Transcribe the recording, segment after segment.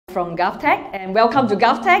from GovTech, and welcome to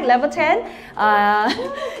GovTech Level 10.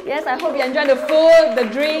 Yes, I hope you enjoy the food, the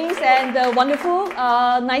drinks, and the wonderful,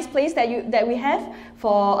 nice place that we have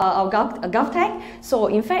for our GovTech. So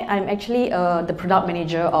in fact, I'm actually the product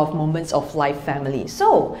manager of Moments of Life family.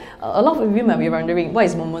 So a lot of you might be wondering, what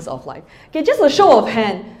is Moments of Life? Okay, just a show of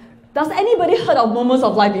hand. Does anybody heard of Moments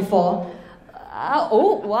of Life before?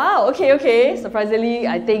 Oh, wow, okay. Surprisingly,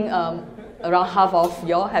 I think around half of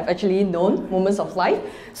y'all have actually known Moments of Life.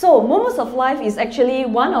 So Moments of Life is actually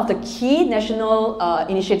one of the key national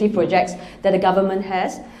initiative projects that the government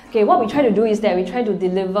has. Okay, what we try to do is that we try to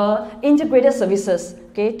deliver integrated services,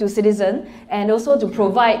 okay, to citizens, and also to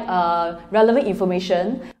provide relevant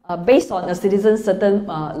information based on a citizen's certain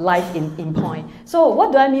life in point. So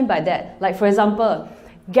what do I mean by that? Like, for example,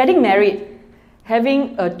 getting married,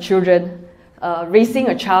 having children, raising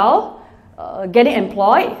a child, getting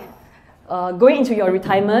employed, going into your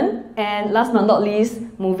retirement, and last but not least,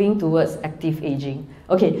 moving towards active aging.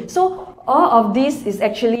 Okay, so all of this is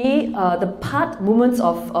actually the moments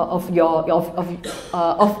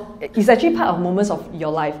is actually part of moments of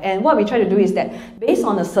your life. And what we try to do is that based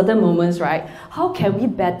on a certain moments, right, how can we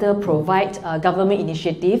better provide government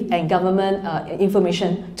initiative and government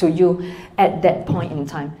information to you at that point in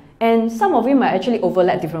time. And some of you might actually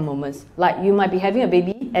overlap different moments. Like you might be having a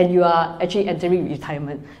baby and you are actually entering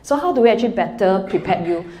retirement. So how do we actually better prepare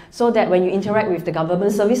you so that when you interact with the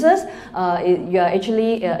government services, you are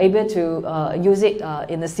actually able to use it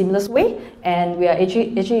in a seamless way, and we are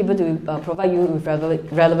actually able to provide you with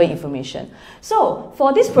relevant information. So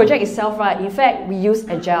for this project itself, right, in fact, we use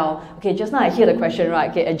agile. Okay, just now I hear the question,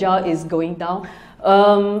 right? Okay, agile is going down.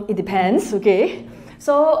 It depends, okay?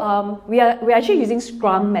 So we are actually using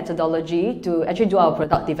Scrum methodology to actually do our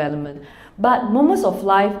product development. But Moments of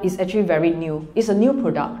Life is actually very new. It's a new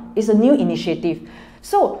product. It's a new initiative.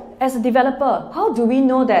 So as a developer, how do we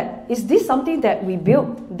know that is this something that we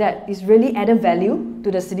built that is really added value to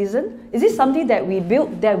the citizen? Is this something that we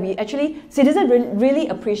built that we actually citizens really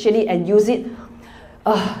appreciate it and use it?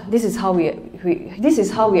 This is how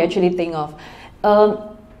we actually think of.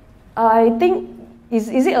 I think is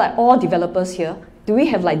it like all developers here? Do we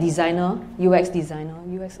have like designer, UX designer,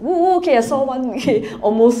 UX? Ooh, okay, I saw one. Okay,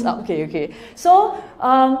 almost. Okay. So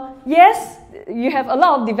yes, you have a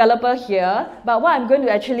lot of developers here. But what I'm going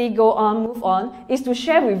to actually move on, is to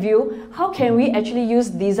share with you how can we actually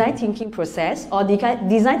use design thinking process or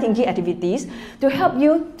design thinking activities to help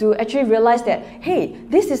you to actually realize that, hey,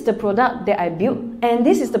 this is the product that I built, and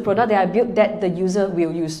this is the product that I built that the user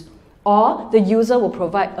will use, or the user will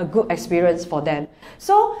provide a good experience for them.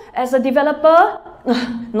 So as a developer,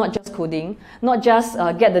 not just coding, not just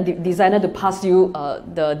get the designer to pass you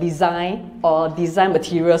the design or design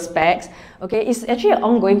material specs, okay, it's actually an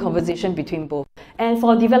ongoing conversation between both. And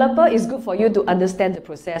for a developer, it's good for you to understand the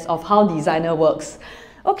process of how designer works.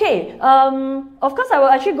 Okay, of course I will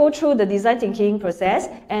actually go through the design thinking process,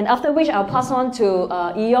 and after which I'll pass on to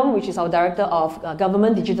Eyung, which is our Director of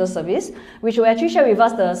Government Digital Service, which will actually share with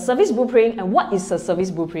us the service blueprint and what is a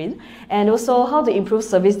service blueprint, and also how to improve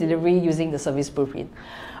service delivery using the service blueprint.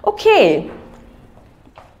 Okay,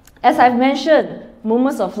 as I've mentioned,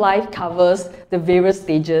 Moments of Life covers the various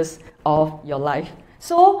stages of your life.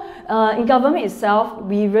 So in government itself,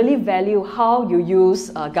 we really value how you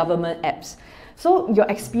use government apps. So your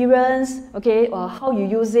experience, okay, or how you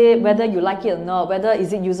use it, whether you like it or not, whether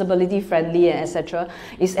is it usability friendly, and etc.,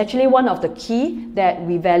 is actually one of the key that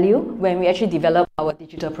we value when we actually develop our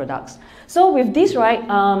digital products. So with this, right,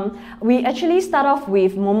 we actually start off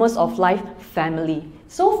with Moments of Life family.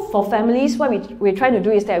 So for families, what we're trying to do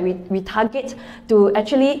is that we target to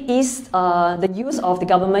actually ease the use of the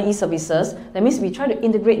government e-services. That means we try to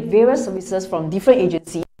integrate various services from different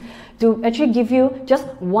agencies to actually give you just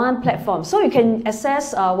one platform. So you can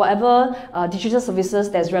access whatever digital services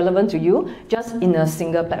that's relevant to you just in a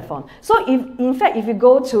single platform. So in fact, if you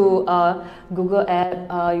go to Google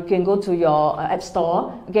app, you can go to your app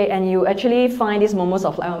store, okay, and you actually find these Moments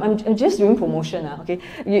of Life. I'm just doing promotion, okay.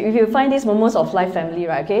 If you find these Moments of Life family,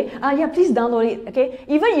 right, okay, yeah, please download it, okay.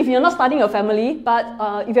 Even if you're not starting a family, but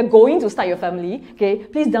if you're going to start your family, okay,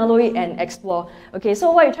 please download it and explore. Okay, so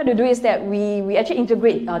what we try to do is that we actually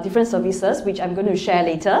integrate different services, which I'm going to share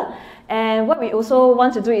later. And what we also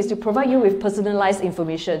want to do is to provide you with personalized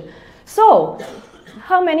information. So,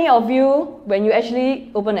 how many of you, when you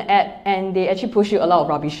actually open an app and they actually push you a lot of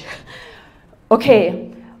rubbish?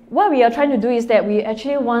 Okay, what we are trying to do is that we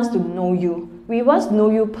actually want to know you. We want to know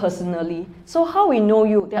you personally. So how we know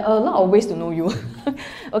you? There are a lot of ways to know you.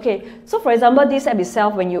 Okay, so for example, this app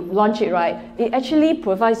itself, when you launch it, right, it actually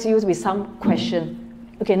provides you with some question.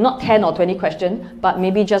 Okay, not 10 or 20 questions, but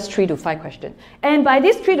maybe just 3 to 5 questions. And by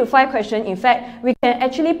these 3 to 5 questions, in fact, we can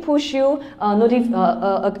actually push you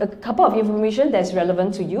a couple of information that's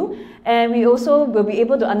relevant to you. And we also will be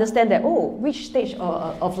able to understand that, oh, which stage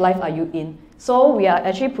of life are you in? So we are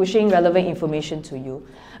actually pushing relevant information to you.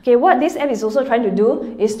 Okay, what this app is also trying to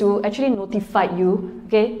do is to actually notify you,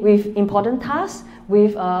 okay, with important tasks.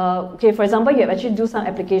 With, okay, for example, you have actually do some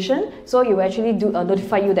application, so you will actually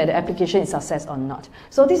notify you that the application is success or not.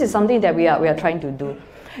 So this is something that we are trying to do.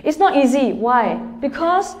 It's not easy. Why?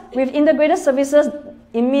 Because with integrated services,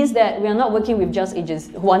 it means that we are not working with just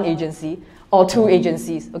one agency or 2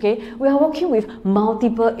 agencies, okay? We are working with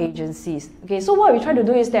multiple agencies, okay? So what we try to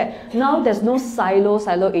do is that now there's no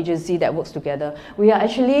silo agency that works together. We are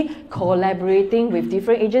actually collaborating with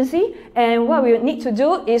different agencies, and what we need to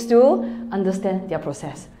do is to understand their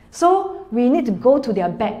process. So we need to go to their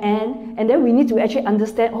back end, and then we need to actually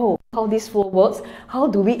understand, oh, how this flow works, how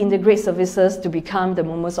do we integrate services to become the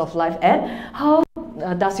moments of life app, how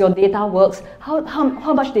does your data works, how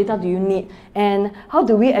much data do you need, and how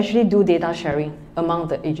do we actually do data sharing among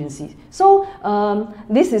the agencies. So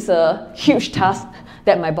this is a huge task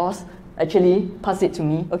that my boss actually passed it to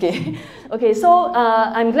me. Okay, okay. So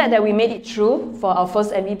I'm glad that we made it through for our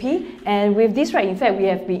first MVP, and with this, right, in fact, we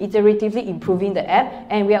have been iteratively improving the app,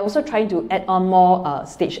 and we are also trying to add on more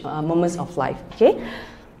moments of life. Okay,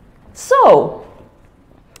 so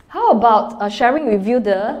how about sharing with you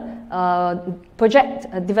the project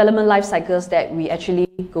development life cycles that we actually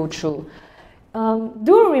go through.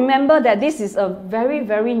 Do remember that this is a very,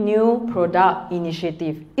 very new product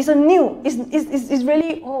initiative. It's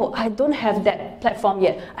really, oh, I don't have that platform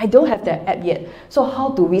yet. I don't have that app yet. So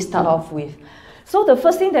how do we start off with? So the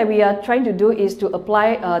first thing that we are trying to do is to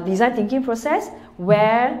apply a design thinking process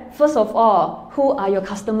where, first of all, who are your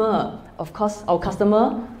customer? Of course, our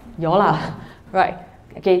customer, y'all lah, right?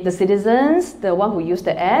 Okay, the citizens, the one who use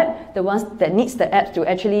the app, the ones that needs the app to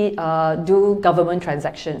actually do government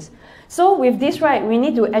transactions. So with this, right, we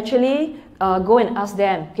need to actually go and ask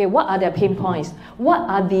them, okay, what are their pain points? What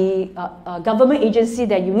are the government agency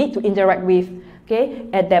that you need to interact with, okay,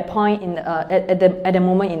 at that point at the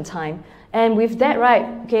moment in time? And with that, right,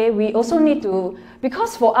 okay, we also need to,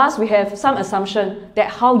 because for us, we have some assumption that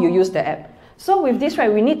how you use the app. So with this,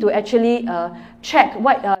 right, we need to actually check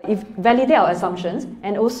validate our assumptions,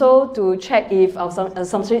 and also to check if our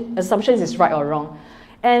assumptions is right or wrong.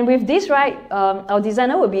 And with this, right, our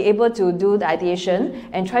designer will be able to do the ideation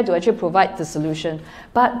and try to actually provide the solution.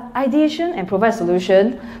 But ideation and provide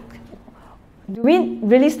solution, do we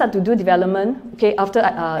really start to do development, okay, after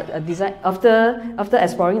after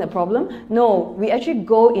exploring the problem? No, we actually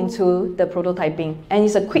go into the prototyping, and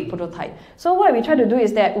it's a quick prototype. So what we try to do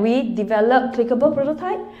is that we develop clickable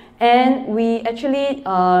prototype, and we actually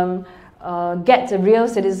get the real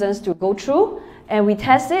citizens to go through, and we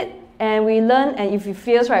test it, and we learn, and if it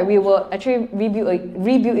fails, right, we will actually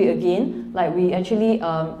rebuild it again, like we actually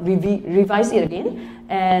revise it again,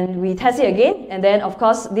 and we test it again, and then of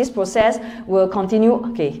course this process will continue.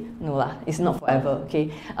 Okay, no lah, it's not forever.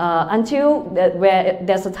 Okay, until where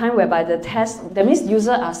there's a time whereby the test, that means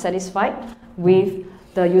users are satisfied with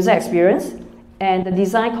the user experience, and the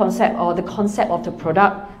design concept or the concept of the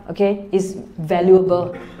product, okay, is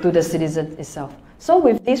valuable to the citizen itself. So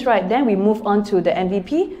with this, right, then we move on to the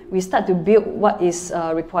MVP. We start to build what is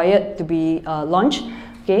required to be launched,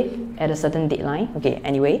 okay, at a certain deadline, okay,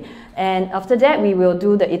 anyway. And after that, we will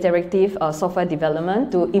do the iterative software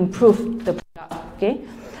development to improve the product, okay.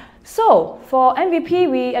 So for MVP,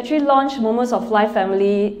 we actually launched Moments of Life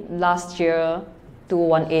Family last year,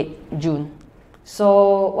 2018 June.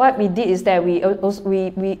 So what we did is that we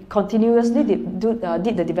continuously did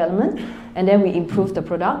the development, and then we improved the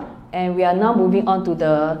product, and we are now moving on to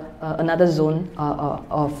the another zone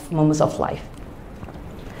of Moments of Life.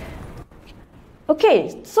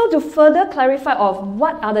 Okay, so to further clarify of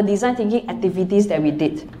what are the design thinking activities that we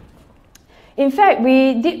did. In fact,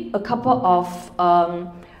 we did a couple of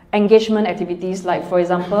engagement activities, like for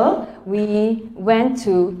example, we went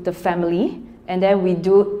to the family, and then we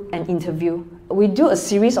do an interview. We do a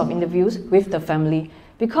series of interviews with the family,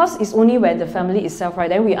 because it's only when the family itself, right,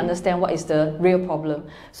 then we understand what is the real problem.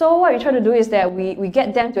 So what we try to do is that we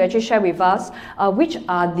get them to actually share with us which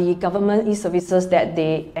are the government e-services that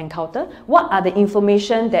they encounter, what are the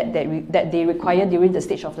information that they require during the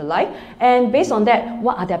stage of the life, and based on that,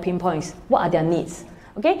 what are their pain points, what are their needs.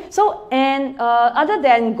 Okay, so, and other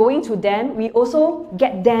than going to them, we also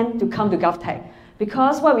get them to come to GovTech,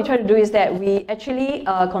 because what we try to do is that we actually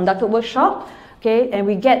conduct a workshop. Okay, and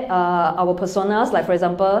we get our personas, like for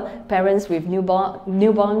example, parents with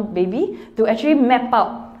newborn baby, to actually map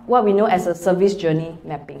out what we know as a service journey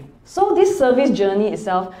mapping. So this service journey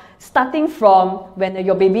itself, starting from when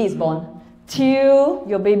your baby is born till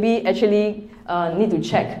your baby actually need to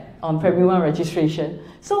check on Primary 1 registration.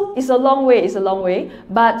 So it's a long way,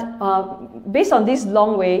 but based on this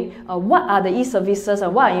long way, what are the e-services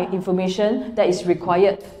and what are information that is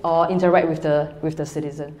required or interact with the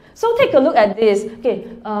citizen? So take a look at this. Okay,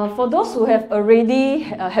 for those who have already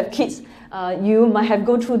have kids, you might have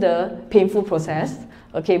gone through the painful process,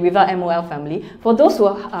 okay, without MOL family. For those who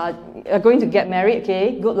are going to get married,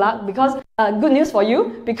 okay, good luck, because good news for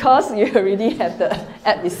you, because you already have the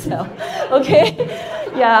app itself, okay?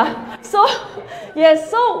 Yeah, so,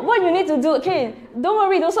 yes, so what you need to do, okay, don't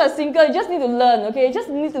worry, those who are single, you just need to learn, okay? You just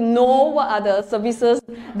need to know what are the services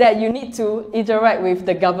that you need to interact with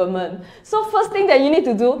the government. So first thing that you need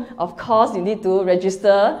to do, of course, you need to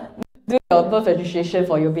register, do your birth registration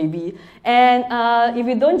for your baby. And if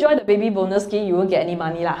you don't join the baby bonus scheme, you won't get any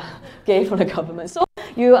money lah, okay, from the government. So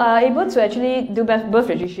you are able to actually do birth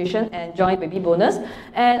registration and join baby bonus.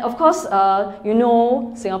 And of course, you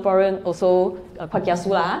know, Singaporean also quite kiasu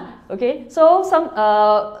lah, okay? So some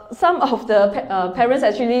of the parents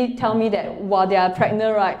actually tell me that while they are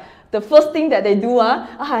pregnant, right, the first thing that they do,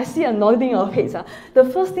 I see a nodding of heads. The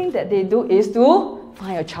first thing that they do is to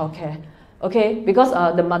find a childcare. Okay, because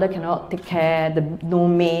the mother cannot take care, no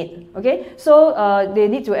maid, okay? So they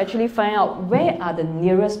need to actually find out where are the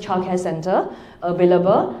nearest childcare center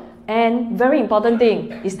available, and very important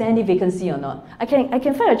thing, is there any vacancy or not? I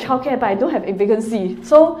can find a childcare, but I don't have a vacancy.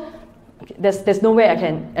 So okay, there's no way I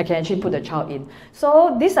can actually put the child in.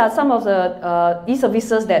 So these are some of the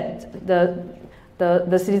e-services that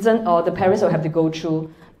the citizen or the parents will have to go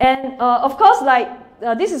through. And of course, like,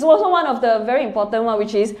 this is also one of the very important one,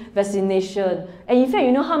 which is vaccination. And in fact,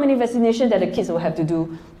 you know how many vaccination that the kids will have to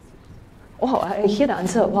do? Oh, I hear the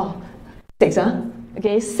answer. Wow, 6, huh?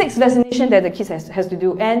 Okay, 6 vaccination that the kids has to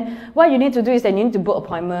do. And what you need to do is that you need to book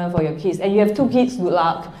appointment for your kids. And you have 2 kids, good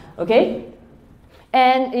luck. Okay?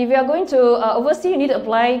 And if you are going to overseas, you need to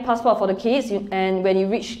apply passport for the kids. And when you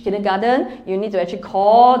reach kindergarten, you need to actually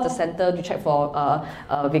call the center to check for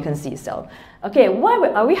vacancy itself. Okay, why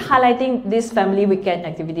are we highlighting these family weekend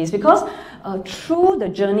activities? Because through the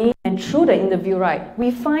journey and through the interview, right,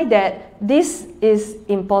 we find that this is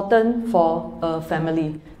important for a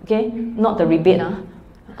family. Okay, not the rebate,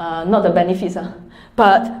 not the benefits,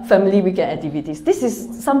 but family weekend activities. This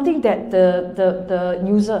is something that the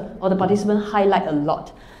user or the participant highlight a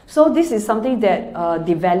lot. So this is something that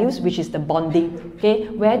the values, which is the bonding, okay,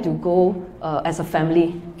 where to go as a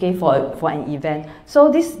family, okay, for an event. So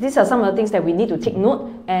these are some of the things that we need to take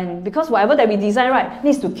note, and because whatever that we design, right,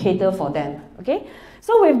 needs to cater for them, okay.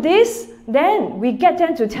 So with this, then we get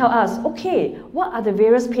them to tell us, okay, what are the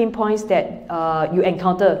various pain points that you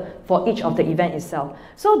encounter for each of the event itself.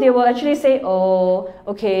 So they will actually say, oh,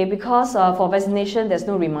 okay, because for vaccination, there's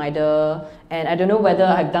no reminder, and I don't know whether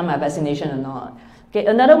I've done my vaccination or not. Okay,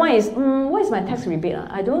 another one is, what is my tax rebate?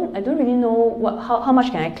 I don't really know how much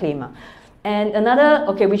can I claim. And another,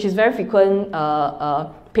 okay, which is very frequent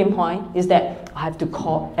pain point is that I have to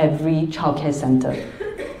call every childcare center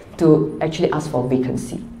to actually ask for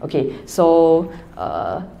vacancy. Okay, so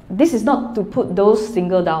this is not to put those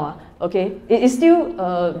single down. Okay, it is still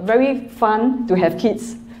very fun to have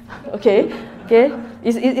kids. Okay,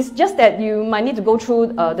 it's just that you might need to go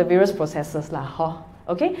through the various processes lah.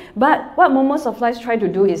 Okay, but what Moments of Life try to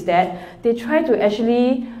do is that they try to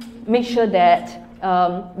actually make sure that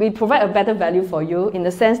we provide a better value for you, in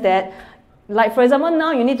the sense that, like for example,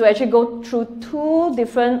 now you need to actually go through 2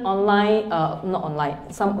 different online, not online,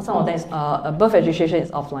 some of them is birth registration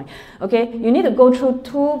is offline. Okay, you need to go through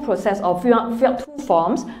 2 process or fill out 2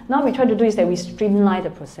 forms. Now we try to do is that we streamline the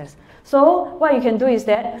process. So what you can do is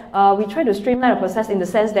that we try to streamline the process in the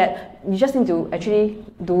sense that you just need to actually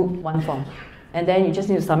do 1 form, and then you just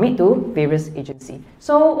need to submit to various agencies.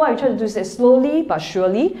 So what we try to do is that slowly but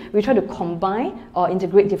surely, we try to combine or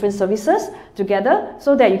integrate different services together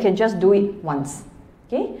so that you can just do it once.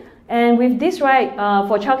 Okay? And with this, right,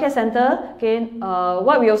 for childcare center, okay,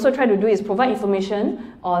 what we also try to do is provide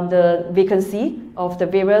information on the vacancy of the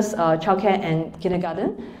various childcare and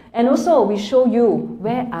kindergarten. And also, we show you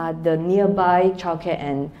where are the nearby childcare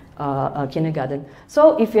and kindergarten.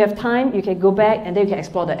 So if you have time, you can go back and then you can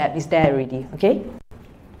explore the app. It's there already, okay?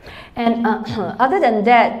 And other than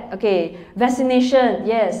that, okay, vaccination,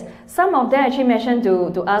 yes. Some of them actually mentioned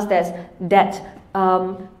to us that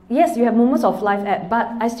yes, you have Moments of Life app,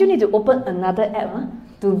 but I still need to open another app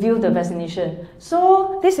to view the vaccination.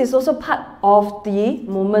 So this is also part of the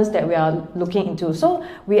moments that we are looking into. So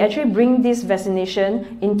we actually bring this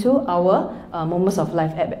vaccination into our moments of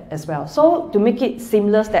life app as well. So to make it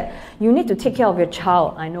seamless that you need to take care of your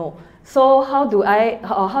child, I know. So how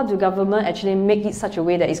do government actually make it such a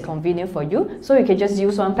way that is convenient for you? So you can just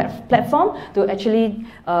use one platform to actually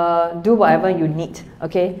do whatever you need,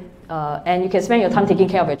 okay? And you can spend your time taking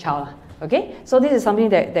care of your child, okay? So this is something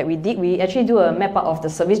that we did. We actually do a map out of the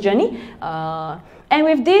service journey. And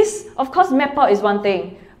with this, of course, map out is one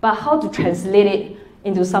thing, but how to translate it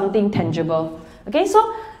into something tangible, okay?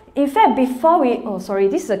 So in fact, before we, oh sorry,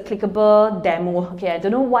 this is a clickable demo. Okay, I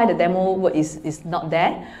don't know why the demo word is not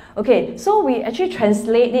there. Okay, so we actually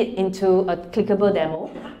translate it into a clickable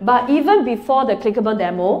demo. But even before the clickable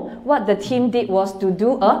demo, what the team did was to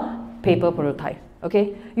do a paper prototype.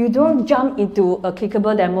 Okay, you don't jump into a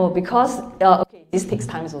clickable demo because okay, this takes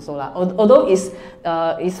time also lah. Although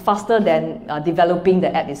it's faster than developing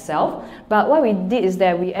the app itself. But what we did is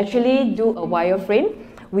that we actually do a wireframe.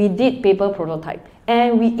 We did paper prototype.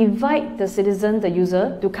 And we invite the citizen, the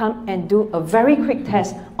user, to come and do a very quick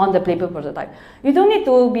test on the paper prototype. You don't need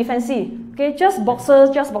to be fancy, okay? Just boxes,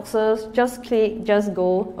 just click, just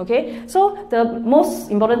go, okay? So the most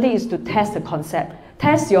important thing is to test the concept,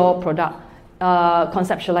 test your product,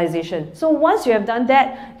 conceptualization. So once you have done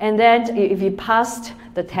that, and then if you passed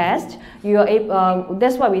the test, you are able,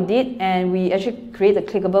 that's what we did, and we actually create a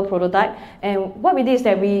clickable prototype. And what we did is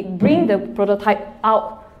that we bring the prototype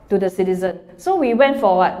out to the citizen. So we went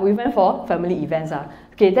for what? We went for family events.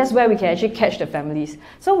 Okay, that's where we can actually catch the families.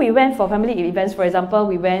 So we went for family events. For example,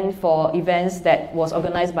 we went for events that was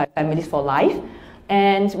organized by Families for Life.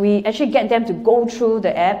 And we actually get them to go through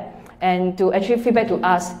the app and to actually feedback to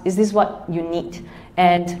us, is this what you need?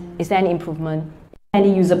 And is there any improvement?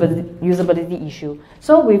 Any usability issue?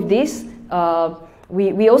 So with this,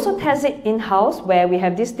 we also test it in-house where we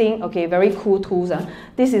have this thing, okay, very cool tools.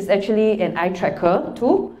 This is actually an eye tracker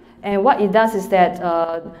tool. And what it does is that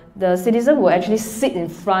the citizen will actually sit in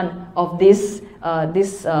front of this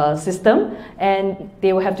system, and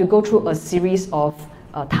they will have to go through a series of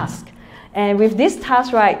tasks. And with this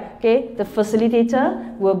task, right, okay, the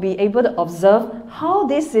facilitator will be able to observe how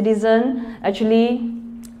this citizen actually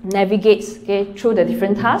navigates, okay, through the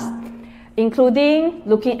different tasks, including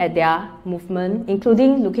looking at their movement,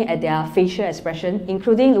 including looking at their facial expression,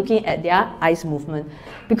 including looking at their eyes movement.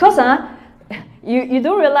 Because you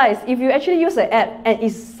don't realize if you actually use the app and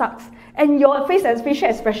it sucks, and your face and facial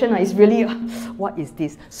expression is really, what is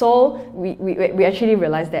this? So we actually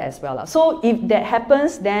realize that as well. So if that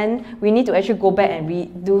happens, then we need to actually go back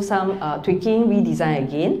and do some tweaking, redesign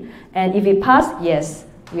again. And if it passes, yes,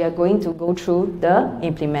 we are going to go through the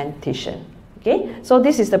implementation. Okay, so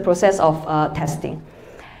this is the process of testing.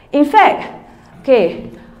 In fact,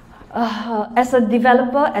 okay, as a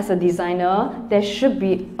developer, as a designer, there should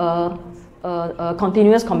be a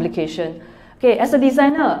continuous communication. Okay, as a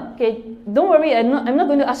designer, okay, don't worry, I'm not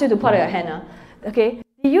going to ask you to put your hand. Okay,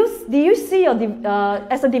 do you see your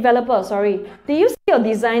as a developer? Sorry, do you see your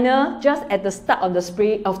designer just at the start of the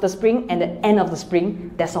spring and the end of the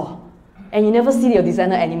spring? That's all, and you never see your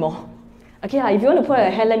designer anymore. Okay, if you want to put your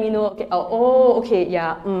hand, let me know. Okay, okay,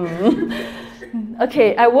 yeah.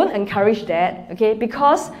 Okay, I won't encourage that. Okay,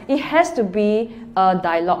 because it has to be a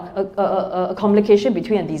dialogue, a communication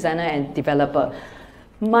between a designer and developer.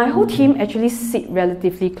 My whole team actually sit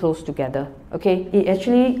relatively close together. Okay, it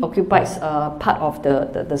actually occupies part of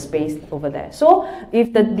the space over there. So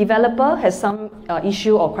if the developer has some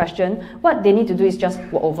issue or question, what they need to do is just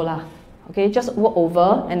walk over lah. Okay, just walk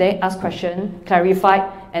over and then ask question, clarify,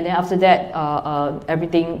 and then after that,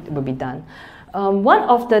 everything will be done. One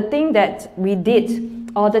of the things that we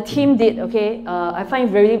did, or the team did, okay, I find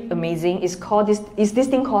very amazing, is this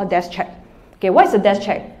thing called desk check. Okay, what is a desk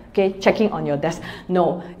check? Okay, checking on your desk.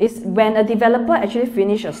 No, it's when a developer actually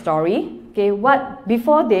finish a story, okay,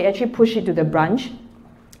 before they actually push it to the branch,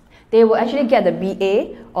 they will actually get the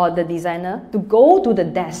BA or the designer to go to the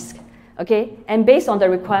desk, okay, and based on the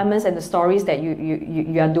requirements and the stories that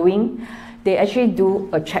you are doing, they actually do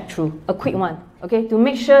a check through, a quick one, okay, to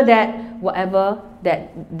make sure that whatever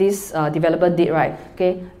that this developer did, right,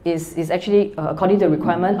 okay, is actually according to the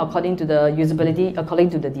requirement, according to the usability, according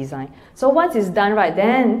to the design. So once it's done right,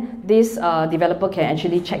 then this developer can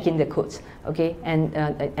actually check in the codes, okay, and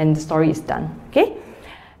the story is done, okay.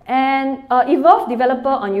 And involve developer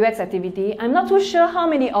on UX activity. I'm not too sure how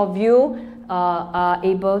many of you are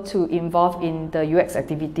able to involve in the UX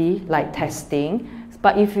activity like testing.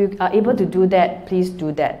 But if you are able to do that, please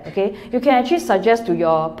do that, okay? You can actually suggest to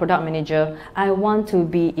your product manager, I want to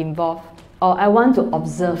be involved, or I want to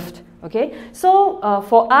observe Okay, so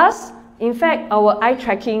for us, in fact, our eye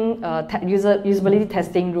tracking usability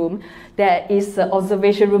testing room, there is an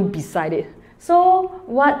observation room beside it. So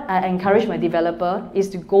what I encourage my developer is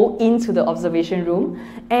to go into the observation room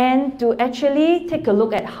and to actually take a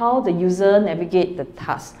look at how the user navigate the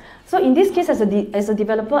task. So in this case, as a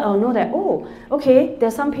developer, I'll know that, oh, okay,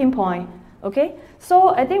 there's some pinpoint. Okay, so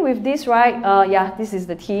I think with this, right, yeah, this is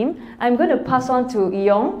the team. I'm going to pass on to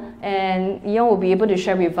Eyung, and Eyung will be able to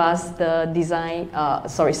share with us the design,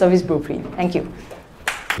 service blueprint. Thank you.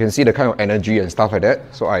 You can see the kind of energy and stuff like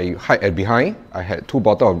that. So I hide at behind. I had 2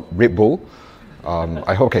 bottles of Red Bull.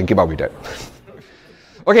 I hope I can keep up with that.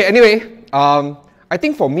 Okay, anyway, I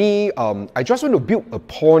think for me, I just want to build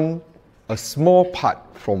upon a small part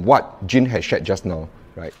from what Jin has shared just now,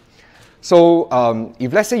 right? So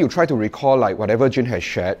if let's say you try to recall like whatever Jin has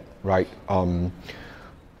shared, right?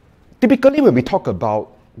 Typically when we talk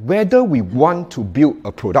about whether we want to build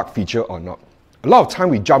a product feature or not, a lot of time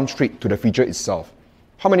we jump straight to the feature itself.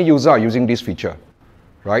 How many users are using this feature,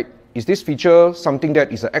 right? Is this feature something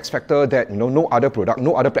that is an X factor that no other product,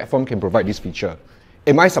 no other platform can provide this feature?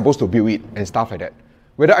 Am I supposed to build it and stuff like that?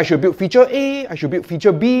 Whether I should build feature A, I should build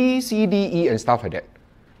feature B, C, D, E and stuff like that.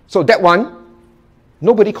 So that one,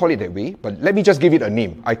 nobody call it that way, but let me just give it a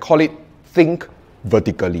name. I call it think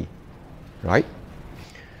vertically, right?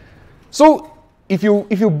 So if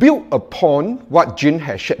you build upon what Jin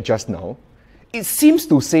has shared just now, it seems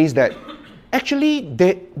to say that actually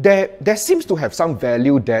there seems to have some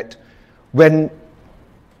value that when,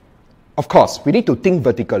 of course, we need to think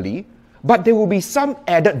vertically, but there will be some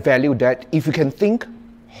added value that if you can think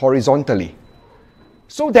horizontally,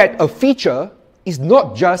 so that a feature is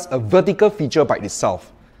not just a vertical feature by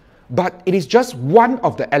itself, but it is just one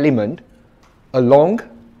of the elements along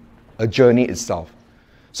a journey itself.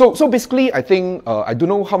 So basically, I think, I don't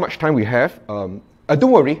know how much time we have.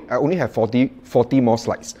 Don't worry, I only have 40 more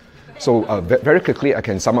slides. So very quickly, I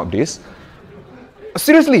can sum up this.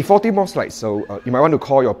 Seriously, 40 more slides. So you might want to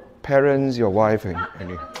call your parents, your wife, and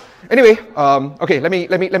anyway. Okay, let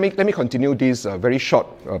me continue this very short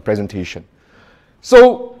presentation.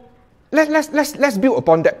 So let's build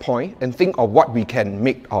upon that point and think of what we can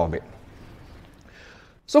make out of it.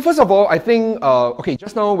 So first of all, I think okay,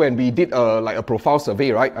 just now when we did like a profile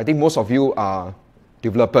survey, right? I think most of you are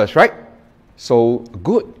developers, right? So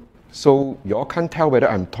good. So you all can't tell whether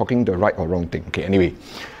I'm talking the right or wrong thing. Okay, anyway.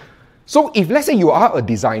 So if let's say you are a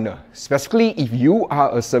designer, specifically if you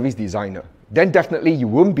are a service designer, then definitely you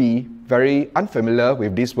won't be very unfamiliar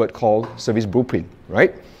with this word called service blueprint,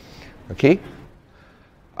 right? Okay.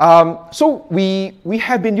 So we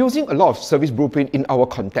have been using a lot of service blueprint in our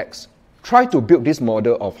context. Try to build this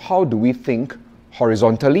model of how do we think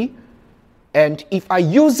horizontally, and if I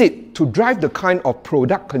use it to drive the kind of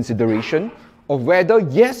product consideration of whether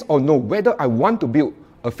yes or no, whether I want to build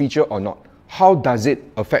a feature or not, how does it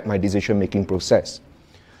affect my decision-making process?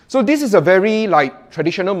 So this is a very like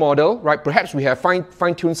traditional model, right? Perhaps we have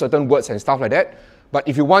fine-tuned certain words and stuff like that, but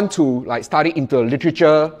if you want to like study into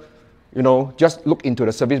literature, just look into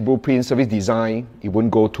the service blueprint, service design, it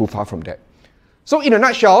won't go too far from that. So in a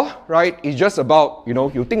nutshell, right, it's just about,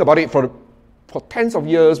 you think about it for tens of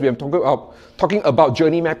years, we have talking about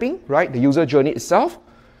journey mapping, right, the user journey itself.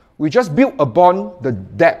 We just build upon the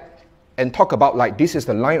depth and talk about like this is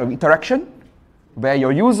the line of interaction where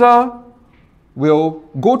your user will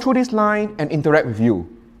go through this line and interact with you.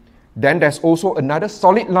 Then there's also another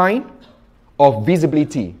solid line of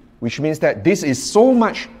visibility, which means that this is so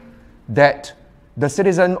much that the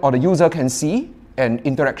citizen or the user can see and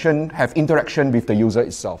have interaction with the user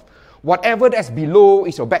itself. Whatever that's below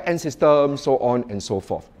is your back-end system, so on and so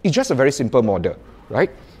forth. It's just a very simple model,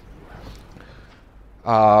 right?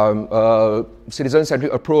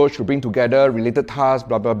 Citizen-centric approach to bring together related tasks,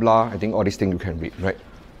 blah, blah, blah. I think all these things you can read, right?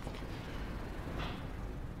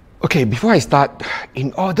 Okay, before I start,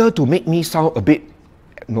 in order to make me sound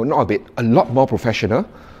a lot more professional,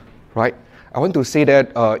 right? I want to say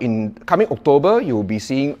that in coming October, you'll be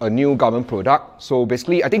seeing a new government product. So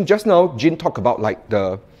basically, I think just now, Jin talked about like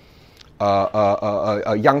the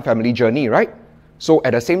young family journey, right? So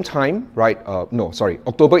at the same time, right,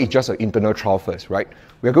 October is just an internal trial first, right?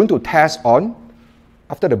 We're going to test on,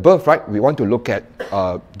 after the birth, right, we want to look at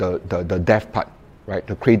the death part, right,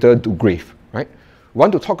 the cradle to grave, right? We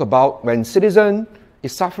want to talk about when citizen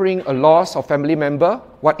is suffering a loss of family member,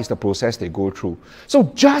 what is the process they go through? So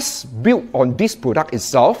just built on this product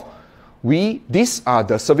itself, these are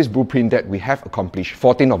the service blueprint that we have accomplished,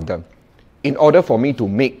 14 of them, in order for me to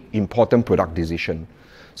make important product decision.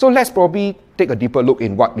 So let's probably take a deeper look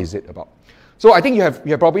in what is it about. So I think you have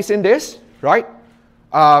probably seen this, right?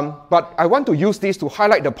 But I want to use this to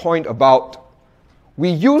highlight the point about we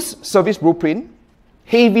use service blueprint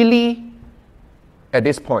heavily at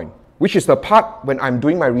this point, which is the part when I'm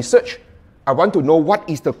doing my research. I want to know what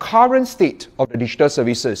is the current state of the digital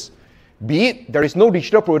services. Be it there is no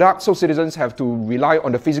digital product, so citizens have to rely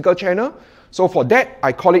on the physical channel. So for that,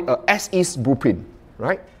 I call it a as-is blueprint,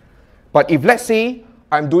 right? But if let's say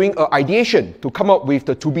I'm doing an ideation to come up with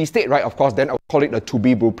the to-be state, right? Of course, then I'll call it a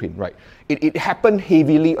to-be blueprint, right? It happened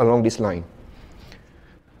heavily along this line.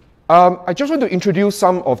 I just want to introduce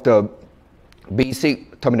some of the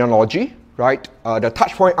basic terminology, right? The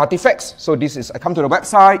touchpoint artifacts. So this is, I come to the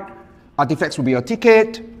website, artifacts will be a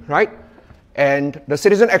ticket, right? And the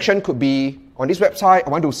citizen action could be on this website, I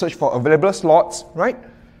want to search for available slots, right?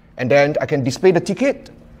 And then I can display the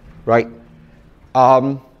ticket, right?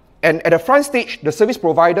 And at the front stage, the service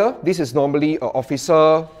provider, this is normally an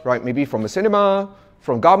officer, right? Maybe from a cinema,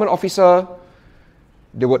 from government officer.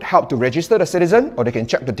 They would help to register the citizen, or they can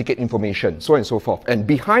check the ticket information, so on and so forth. And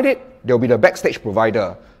behind it, there will be the backstage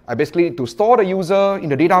provider. I basically need to store the user in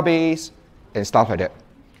the database and stuff like that.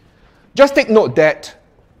 Just take note that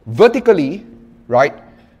vertically, right,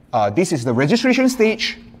 this is the registration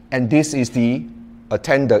stage, and this is the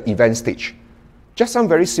attend the event stage. Just some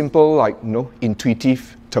very simple, like,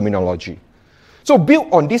 intuitive terminology. So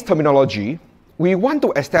built on this terminology, we want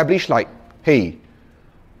to establish like, hey,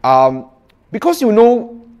 because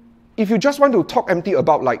if you just want to talk empty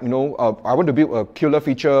about like, I want to build a killer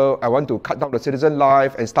feature, I want to cut down the citizen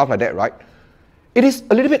life and stuff like that, right? It is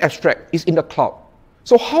a little bit abstract, it's in the cloud.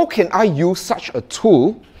 So how can I use such a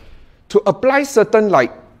tool to apply certain,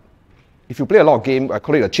 like, if you play a lot of games, I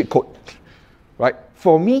call it a cheat code, right?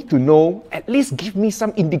 For me to know, at least give me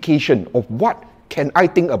some indication of what can I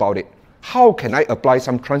think about it. How can I apply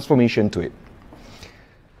some transformation to it?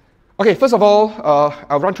 Okay, first of all,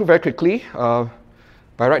 I'll run through very quickly. By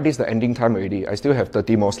right, this is the ending time already. I still have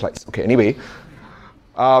 30 more slides. Okay, anyway.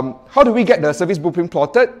 How do we get the service blueprint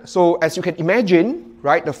plotted? So as you can imagine,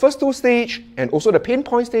 right, the first two stage and also the pain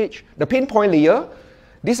point stage, the pain point layer,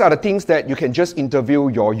 these are the things that you can just interview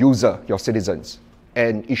your user, your citizens,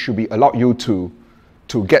 and it should be allowed you to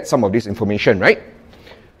get some of this information, right?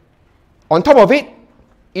 On top of it,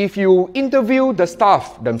 if you interview the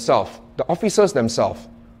staff themselves, the officers themselves,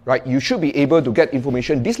 right, you should be able to get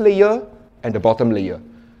information this layer and the bottom layer.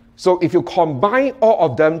 So if you combine all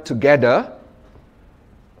of them together,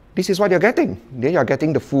 this is what you're getting. Then you're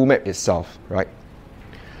getting the full map itself, right?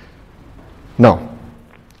 Now,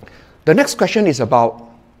 the next question is about,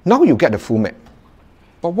 now you get the full map,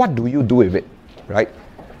 but what do you do with it, right?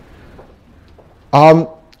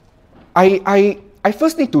 I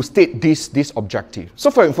first need to state this objective.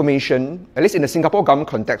 So for information, at least in the Singapore government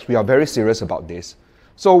context, we are very serious about this.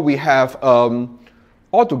 So we have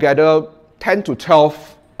altogether 10 to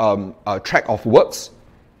 12 track of works,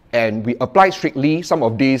 and we apply strictly some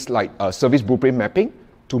of these like service blueprint mapping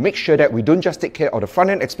to make sure that we don't just take care of the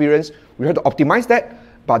front-end experience, we have to optimize that,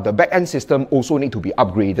 but the back-end system also need to be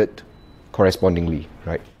upgraded correspondingly,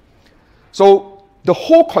 right? So the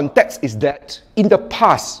whole context is that in the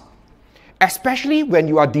past, especially when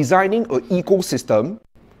you are designing an ecosystem,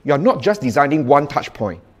 you are not just designing one touch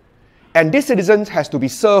point. And this citizen has to be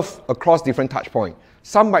served across different touch points.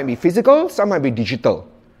 Some might be physical, some might be digital.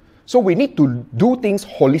 So we need to do things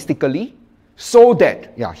holistically so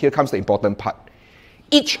that, here comes the important part.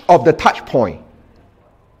 Each of the touch point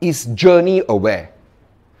is journey aware,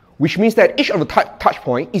 which means that each of the touch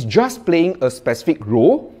point is just playing a specific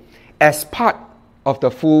role as part of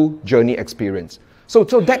the full journey experience. So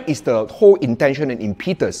that is the whole intention and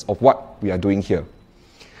impetus of what we are doing here.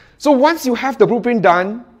 So once you have the blueprint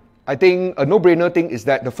done, I think a no-brainer thing is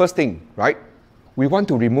that the first thing, right? We want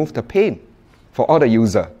to remove the pain for all the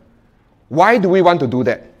user. Why do we want to do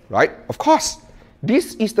that, right? Of course,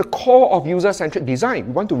 this is the core of user-centric design.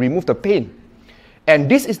 We want to remove the pain. And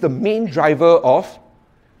this is the main driver of,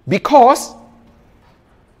 because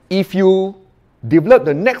if you develop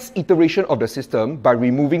the next iteration of the system by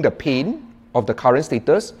removing the pain of the current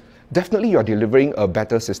status, definitely you're delivering a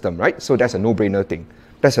better system, right? So that's a no-brainer thing.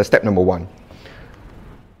 That's a step number one.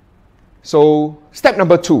 So step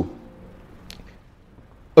number two,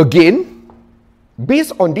 again,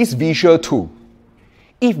 based on this visual tool,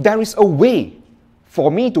 if there is a way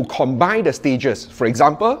for me to combine the stages, for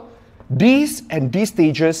example, these and these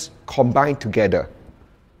stages combined together.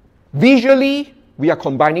 Visually, we are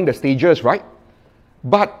combining the stages, right?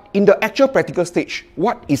 But in the actual practical stage,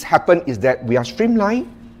 what is happened is that we are streamlining,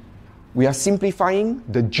 we are simplifying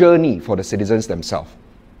the journey for the citizens themselves,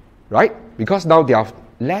 right? Because now there are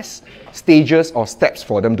less stages or steps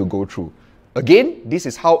for them to go through. Again, this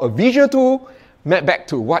is how a visual tool map back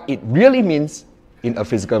to what it really means in a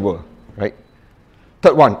physical world, right?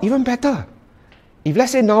 Third one, even better. If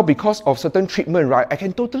let's say now because of certain treatment, right, I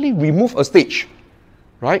can totally remove a stage,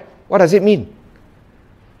 right? What does it mean?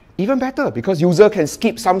 Even better, because user can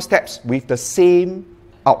skip some steps with the same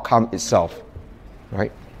outcome itself,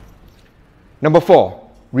 right? Number 4,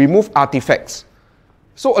 remove artifacts.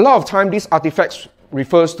 So a lot of time, these artifacts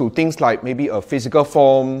refers to things like maybe a physical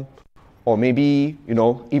form, or maybe,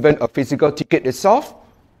 even a physical ticket itself.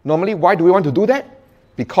 Normally, why do we want to do that?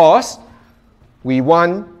 Because we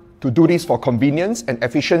want to do this for convenience and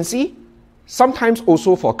efficiency, sometimes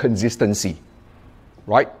also for consistency,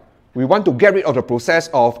 right? We want to get rid of the process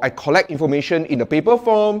of I collect information in a paper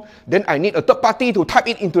form, then I need a third party to type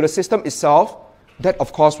it into the system itself. That,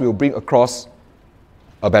 of course, will bring across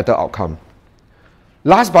a better outcome.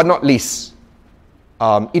 Last but not least,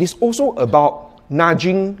 it is also about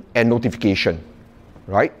nudging and notification,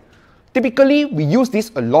 right? Typically, we use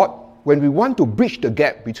this a lot when we want to bridge the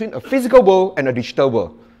gap between a physical world and a digital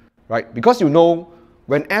world, right? Because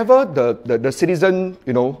whenever the citizen,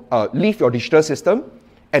 leave your digital system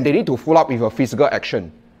and they need to follow up with a physical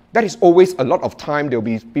action, that is always a lot of time. There will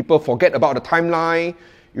be people forget about the timeline,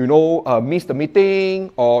 miss the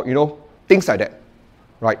meeting, or, things like that,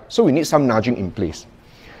 right? So we need some nudging in place.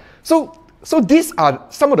 So these are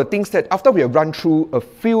some of the things that after we have run through a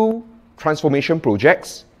few transformation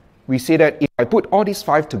projects, we say that if I put all these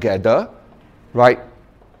 5 together, right,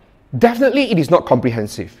 definitely it is not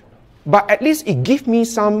comprehensive, but at least it gives me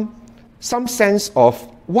some sense of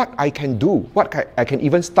what I can do, what I can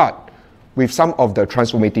even start with some of the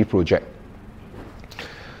transformative project.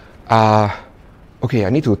 Okay, I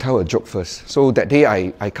need to tell a joke first. So that day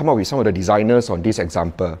I come up with some of the designers on this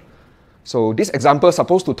example. So this example is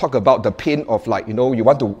supposed to talk about the pain of you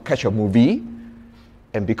want to catch a movie,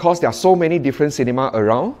 and because there are so many different cinema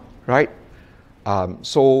around, right?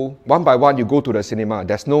 So one by one you go to the cinema.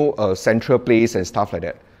 There's no central place and stuff like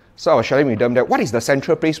that. So I was sharing with them that what is the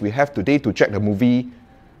central place we have today to check the movie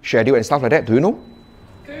schedule and stuff like that. Do you know?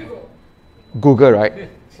 Google, right?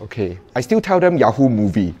 Okay. I still tell them Yahoo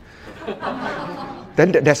movie.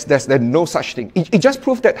 Then there's no such thing. It just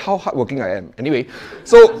proves that how hardworking I am. Anyway,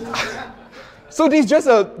 so this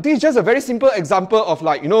is just a very simple example of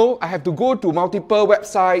I have to go to multiple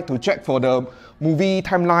websites to check for the movie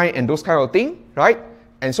timeline and those kind of thing, right?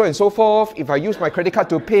 And so on and so forth. If I use my credit card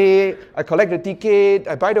to pay, I collect the ticket,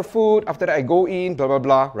 I buy the food, after that I go in, blah, blah,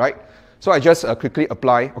 blah, right? So I just quickly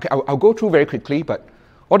apply. Okay, I'll go through very quickly, but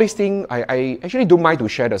all these things, I actually don't mind to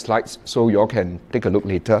share the slides so you all can take a look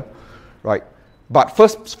later, right? But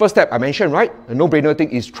first step I mentioned, right? The no-brainer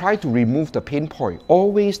thing is try to remove the pain point.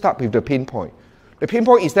 Always start with the pain point. The pain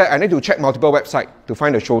point is that I need to check multiple websites to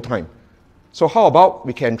find the show time. So how about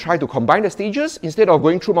we can try to combine the stages? Instead of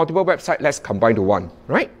going through multiple websites, let's combine to one,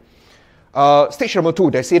 right? Stage number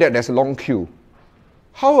 2, they say that there's a long queue.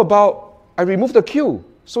 How about I remove the queue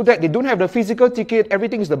so that they don't have the physical ticket,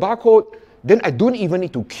 everything is the barcode, then I don't even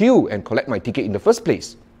need to queue and collect my ticket in the first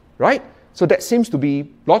place, right? So that seems to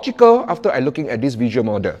be logical after looking at this visual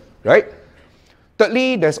model, right?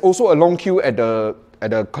 Thirdly, there's also a long queue at the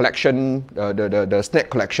collection, the snack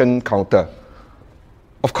collection counter.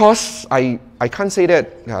 Of course, I can't say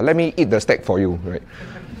that, let me eat the snack for you, right?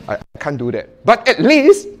 I can't do that. But at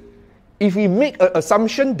least, if we make an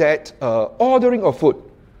assumption that ordering of food,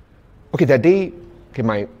 okay, that day,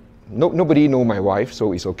 okay, nobody know my wife,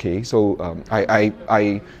 so it's okay. So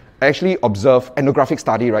I actually observe ethnographic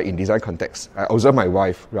study, right, in design context. I observe my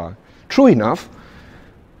wife. True enough,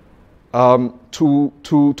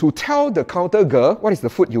 to tell the counter girl what is the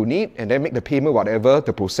food you need and then make the payment, whatever,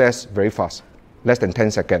 the process very fast, less than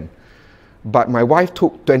 10 seconds. But my wife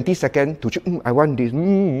took 20 seconds to check, I want this,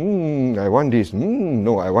 I want this,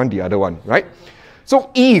 no, I want the other one, right?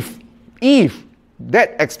 So if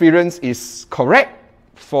that experience is correct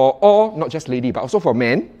for all, not just lady, but also for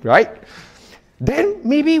men, right? Then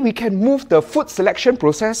maybe we can move the food selection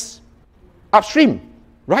process upstream,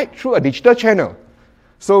 right? Through a digital channel.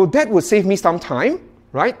 So that would save me some time,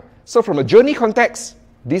 right? So from a journey context,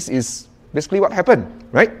 this is basically what happened,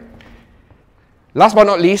 right? Last but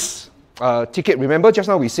not least, ticket. Remember just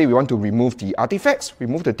now we say we want to remove the artifacts,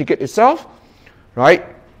 remove the ticket itself, right?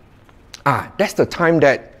 That's the time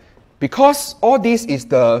that, because all this is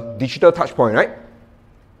the digital touch point, right?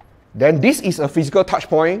 Then this is a physical touch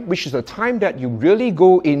point, which is the time that you really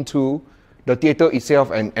go into the theater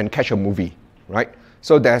itself and catch a movie, right?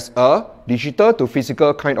 So there's a digital to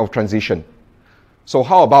physical kind of transition. So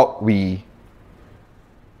how about we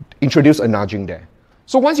introduce a nudging there?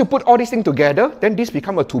 So once you put all these things together, then this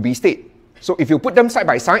becomes a to-be state. So if you put them side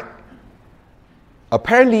by side,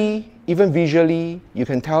 apparently even visually, you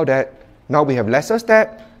can tell that now we have lesser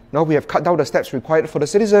steps, now we have cut down the steps required for the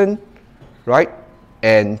citizen, right?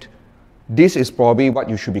 And this is probably what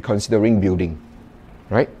you should be considering building,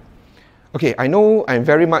 right? Okay, I know I'm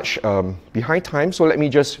very much behind time, so let me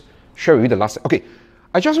just share with you the last. Okay,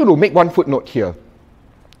 I just want to make one footnote here.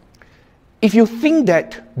 If you think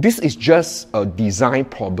that this is just a design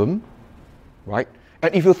problem, right?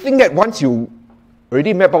 And if you think that once you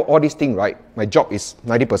already map out all these things, right, my job is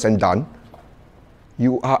 90% done,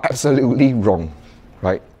 you are absolutely wrong,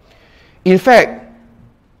 right? In fact,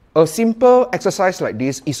 a simple exercise like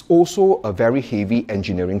this is also a very heavy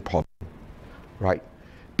engineering problem, right?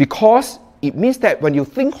 Because it means that when you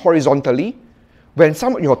think horizontally, when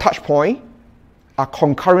some of your touch points are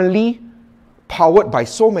concurrently powered by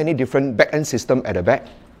so many different back-end systems at the back,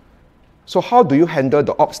 so how do you handle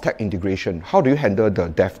the ops tech integration? How do you handle the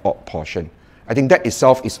DevOps portion? I think that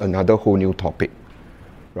itself is another whole new topic,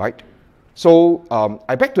 right? So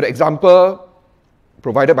I back to the example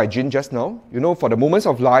provided by Jin just now. You know, for the moments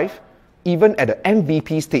of life, even at the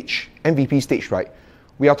MVP stage, right?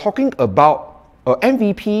 We are talking about an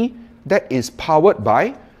MVP that is powered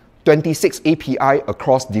by 26 API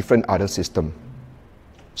across different other systems.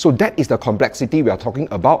 So that is the complexity we are talking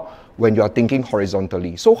about when you are thinking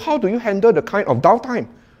horizontally. So how do you handle the kind of downtime?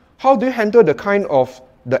 How do you handle the kind of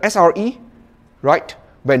the SRE, right?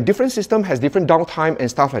 When different system has different downtime and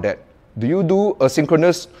stuff like that. Do you do a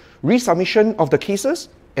synchronous resubmission of the cases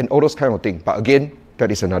and all those kind of things? But again,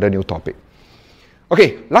 that is another new topic.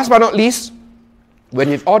 Okay, last but not least, when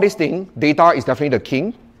with all these things, data is definitely the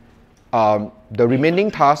king. The remaining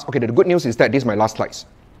tasks, okay, the good news is that this is my last slides.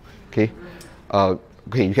 Okay,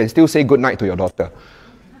 okay, you can still say good night to your daughter.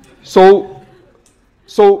 So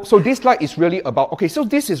this slide is really about, okay, so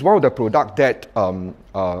this is one of the products that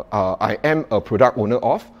I am a product owner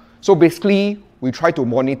of. So basically, we try to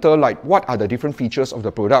monitor like what are the different features of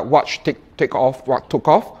the product, what take off, what took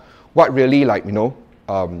off, what really like, you know,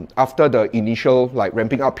 after the initial like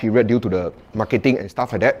ramping up period due to the marketing and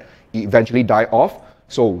stuff like that, it eventually die off.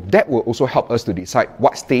 So that will also help us to decide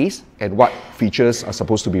what stays and what features are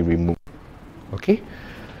supposed to be removed. Okay,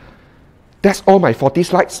 that's all my 40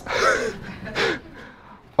 slides.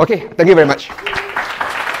 Okay, thank you very much. We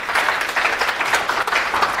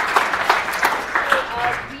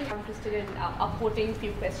are interested in upvoting a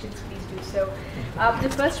few questions, please do so. The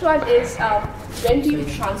first one is, when do you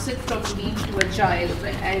transit from lean to agile,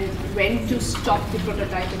 and when to stop the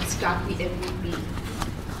prototype and start the MVP?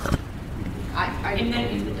 And then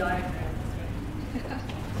in the diagram.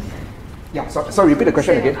 Yeah, so repeat the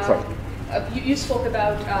question again. Sorry. You spoke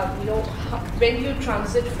about, you know, when you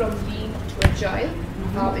transit from lean to agile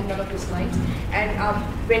in one of your slides, and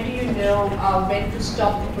when do you know when to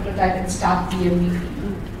stop the prototype and start the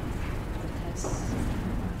MVP?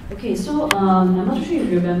 Okay, so I'm not sure if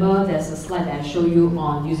you remember, there's a slide that I show you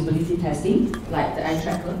on usability testing, like the eye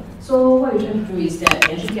tracker. So what we're trying to do is that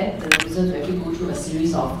we actually get the user to actually go through a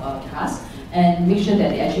series of tasks and make sure that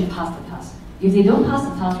they actually pass the task. If they don't pass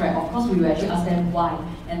the task, right, of course we will actually ask them why,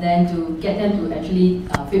 and then to get them to actually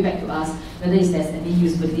feedback to us whether there's any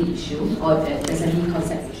usability issue or if there's any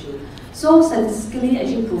concept issue. So statistically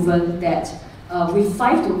actually proven that with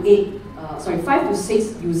 5 to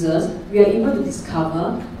 6 users, we are able to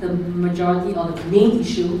discover the majority or the main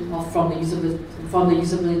issue from the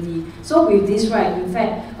usability. So with this, right, in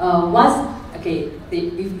fact,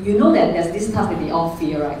 if you know that there's this task that they all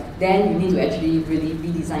fear, right, then you need to actually really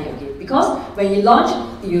redesign again. Because when you launch,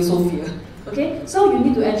 you also fear. Okay, so you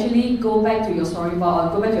need to actually go back to your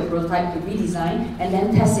storyboard or go back to your prototype to redesign and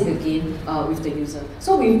then test it again with the user.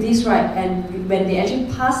 So with this, right, and when they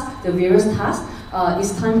actually pass the various tasks,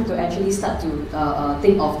 it's time to actually start to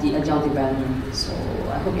think of the agile development. So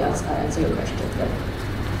I hope you answer your question.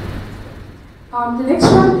 The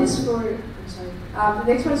next one is for, the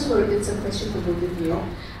next one is for, it's a question for both of you.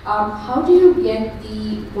 How do you get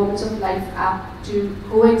the Moments of Life app to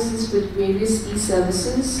coexist with various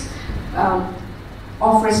e-services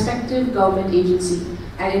of respective government agency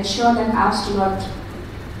and ensure that apps do not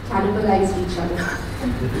cannibalize each other?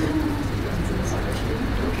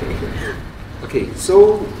 Okay,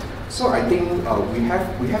 so I think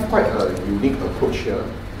we have quite a unique approach here.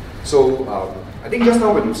 So I think just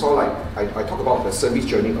now when you saw like I talk about the service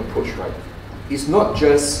journey approach, right? It's not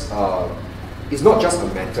just a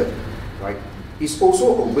method, right? It's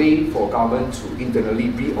also a way for government to internally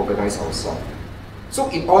reorganize ourselves. So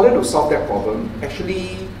in order to solve that problem,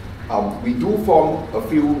 actually we do form a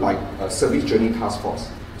few like service journey task force.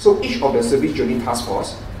 So each of the service journey task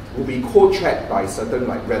force will be co-chaired by certain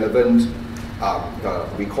like relevant,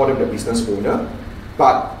 we call them the business owner,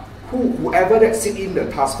 but whoever that sit in the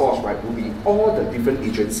task force, right, will be all the different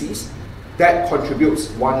agencies that contributes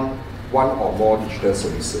one or more digital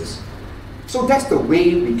services. So that's the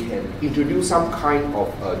way we can introduce some kind of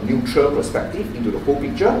a neutral perspective into the whole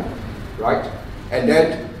picture, right? And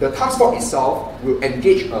then the task force itself will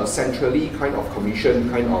engage a centrally kind of commission,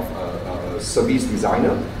 kind of service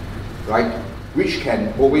designer, right? Which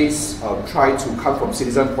can always try to come from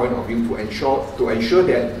citizen point of view to ensure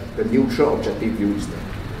that the neutral objective view is there.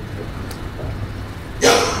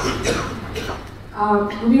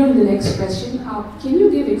 Moving on to the next question, can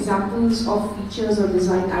you give examples of features or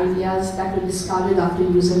design ideas that were discarded after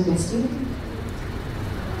user testing?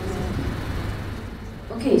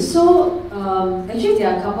 Okay, so actually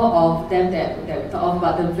there are a couple of them that we thought of,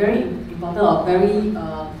 but the very important or very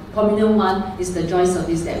prominent one is the joint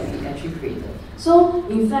service that we actually created. So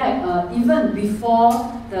in fact, even before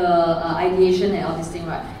the ideation and all this thing,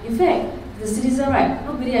 right? In fact, the citizen, right?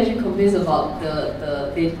 Nobody actually complains about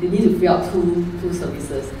they need to fill out two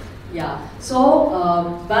services. Yeah. So,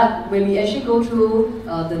 but when we actually go through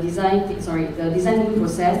the design thinking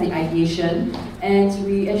process, the ideation, and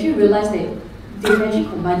we actually realize that they can actually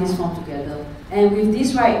combine this form together. And with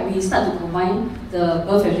this, right, we start to combine the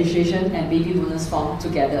birth registration and baby bonus form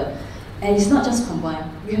together. And it's not just combined,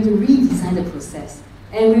 we have to redesign the process.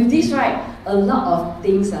 And with this, right, a lot of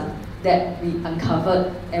things that we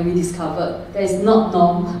uncovered and we discovered that is not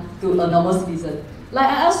normal to a normal citizen. Like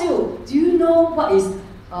I asked you, do you know what is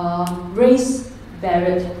raised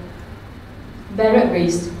Barrett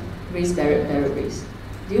raised?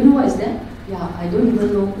 Do you know what is that? Yeah, I don't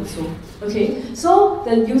even know also. Okay, so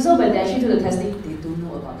the user, when they actually do the testing, they don't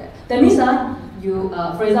know about that. That means you,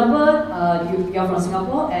 for example, you're from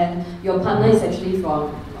Singapore and your partner is actually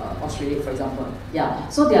from Australia, for example. Yeah,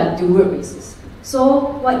 so they are dual races.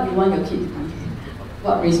 So what you want your kid to be?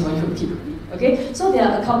 What race you want your kid to be? Okay, so there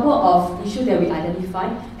are a couple of issues that we identify,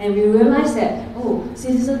 and we realize that, oh,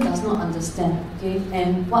 citizen does not understand, okay,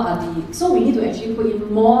 and what are the, so we need to actually put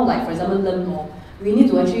in more, like for example, learn more. We need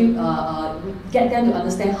to actually get them to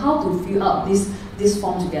understand how to fill out this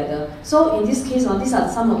form together. So in this case, these are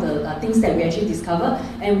some of the things that we actually discover,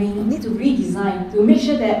 and we need to redesign to make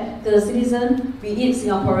sure that the citizen, be it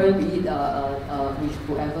Singaporean, be it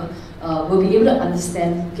whoever, will be able to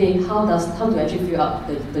understand, okay, how to actually fill out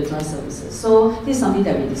the joint services. So this is something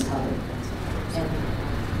that we discovered.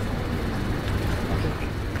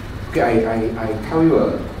 Okay, I tell you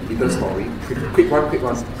a little story. Quick one.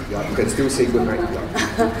 Yeah, you can still say good night.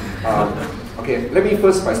 Yeah. Okay, let me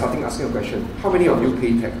first by starting asking a question. How many of you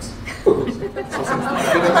pay tax? Forget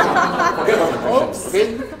about the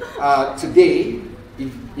question. Okay. Today,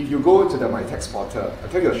 if you go to the MyTax Portal, I'll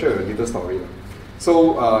tell you, I'll share a little story.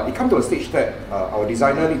 So it comes to a stage that our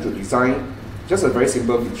designer needs to design just a very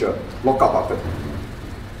simple feature, lockup button.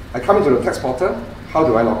 I come into the tax portal, how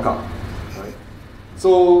do I lock up? Right?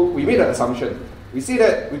 So we made an assumption. We say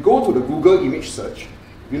that we go to the Google image search.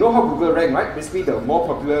 You know how Google rank, right? Basically, the more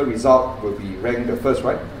popular result will be ranked the first,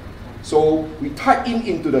 right? So we type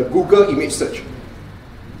into the Google image search,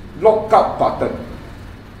 lockup button.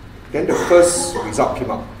 Then the first result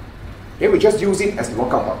came up. Then we just use it as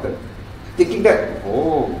lockup button, thinking that,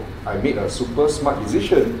 oh, I made a super smart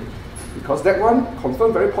decision. Because that one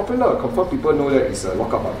confirmed very popular, confirmed people know that it's a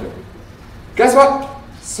lockup button. Guess what?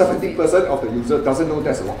 70% of the user doesn't know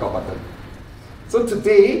that's a lockup button. So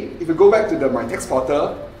today, if you go back to the MyTax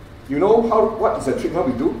Portal, you know what is the treatment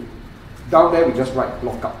we do? Down there we just write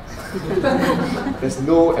lockup. There's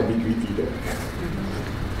no ambiguity there.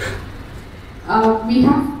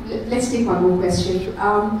 Let's take one more question.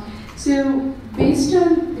 So based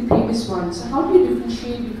on the previous one, so how do you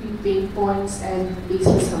differentiate between pain points and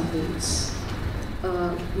baseless complaints?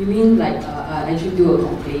 You mean like I should do a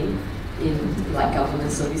complaint in like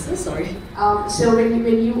government services? Sorry. So when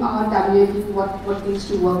you are evaluating what things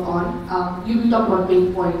to work on, you talk about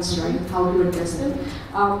pain points, right? How to address them.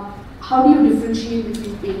 How do you differentiate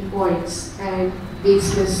between pain points and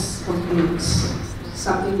baseless complaints?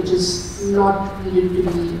 Something which is not needed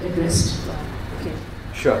to be addressed. Okay.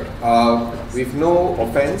 Sure. With no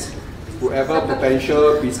offense, whoever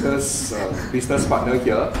potential business partner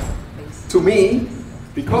here, to me,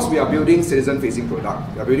 because we are building citizen-facing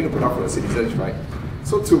product, we are building a product for the citizens, right?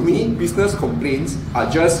 So to me, business complaints are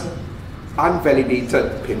just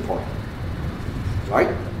unvalidated pain point, right?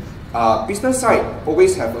 Business side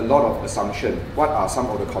always have a lot of assumption. What are some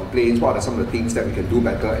of the complaints? What are some of the things that we can do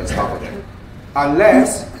better and stuff like that?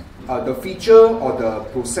 Unless the feature or the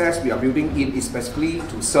process we are building in is specifically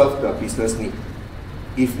to serve the business need.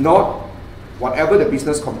 If not, whatever the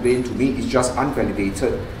business complaint to me is just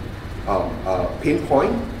unvalidated pain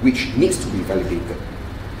point which needs to be validated.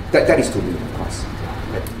 That is to me, of course.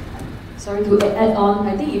 Sorry to add on,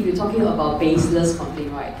 I think if you're talking about baseless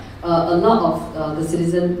complaint, right? A lot of the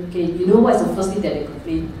citizens, okay, you know what's the first thing that they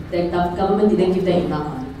complain? That the government didn't give them enough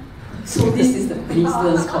money. So this is the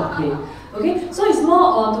baseless complaint. Okay, so it's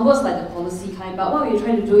more towards like the policy kind, but what we're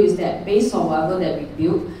trying to do is that based on whatever that we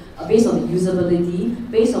build, based on the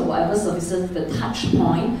usability, based on whatever services, the touch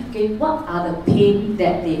point, okay, what are the pain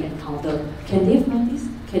that they encounter? Can they find this?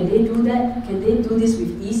 Can they do that? Can they do this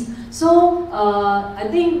with ease? So I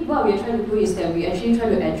think what we are trying to do is that we actually try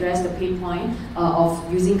to address the pain point of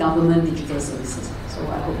using government digital services. So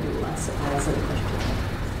I hope you answer the question.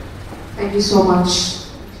 Thank you so much.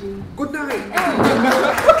 Good night.